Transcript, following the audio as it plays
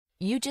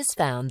You just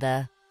found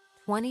the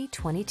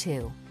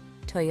 2022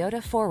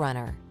 Toyota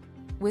 4Runner.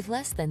 With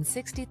less than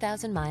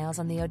 60,000 miles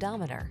on the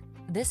odometer,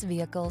 this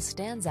vehicle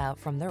stands out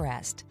from the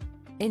rest.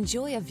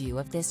 Enjoy a view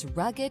of this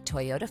rugged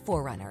Toyota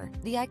 4Runner,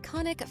 the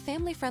iconic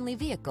family-friendly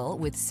vehicle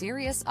with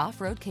serious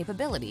off-road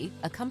capability,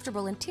 a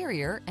comfortable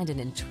interior, and an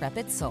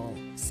intrepid soul.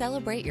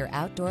 Celebrate your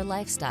outdoor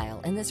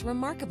lifestyle in this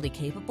remarkably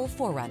capable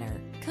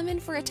 4Runner. Come in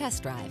for a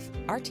test drive.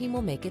 Our team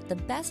will make it the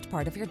best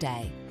part of your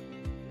day.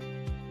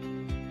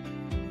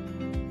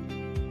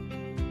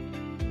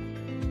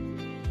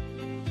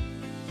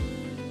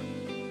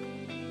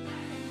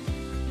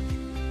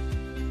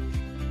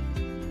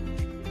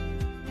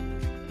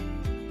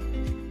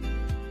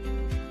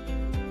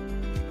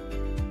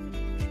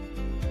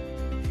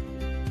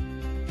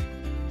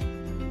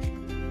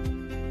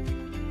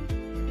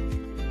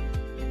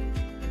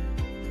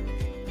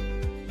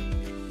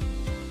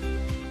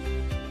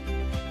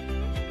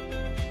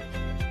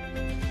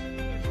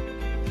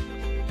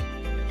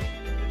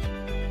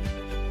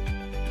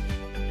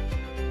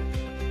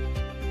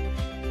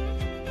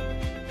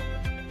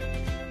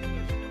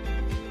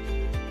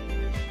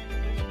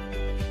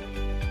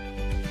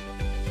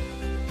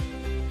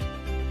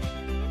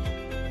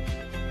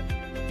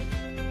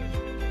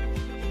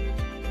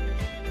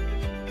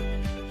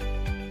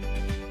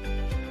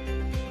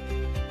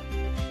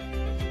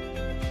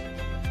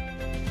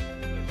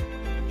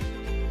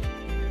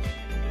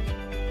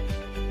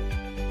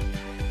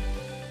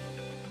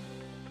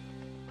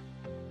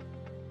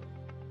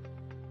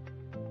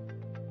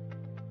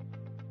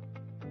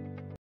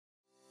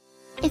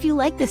 If you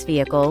like this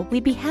vehicle,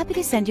 we'd be happy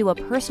to send you a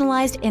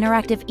personalized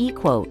interactive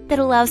e-quote that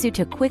allows you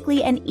to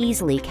quickly and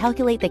easily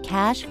calculate the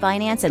cash,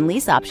 finance, and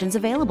lease options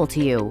available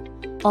to you.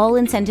 All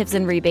incentives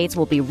and rebates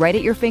will be right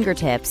at your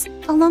fingertips,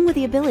 along with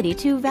the ability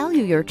to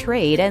value your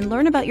trade and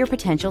learn about your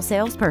potential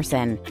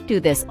salesperson. Do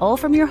this all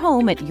from your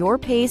home at your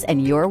pace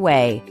and your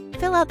way.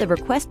 Fill out the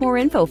Request More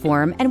Info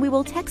form and we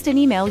will text and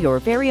email your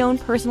very own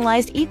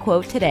personalized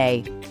e-quote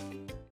today.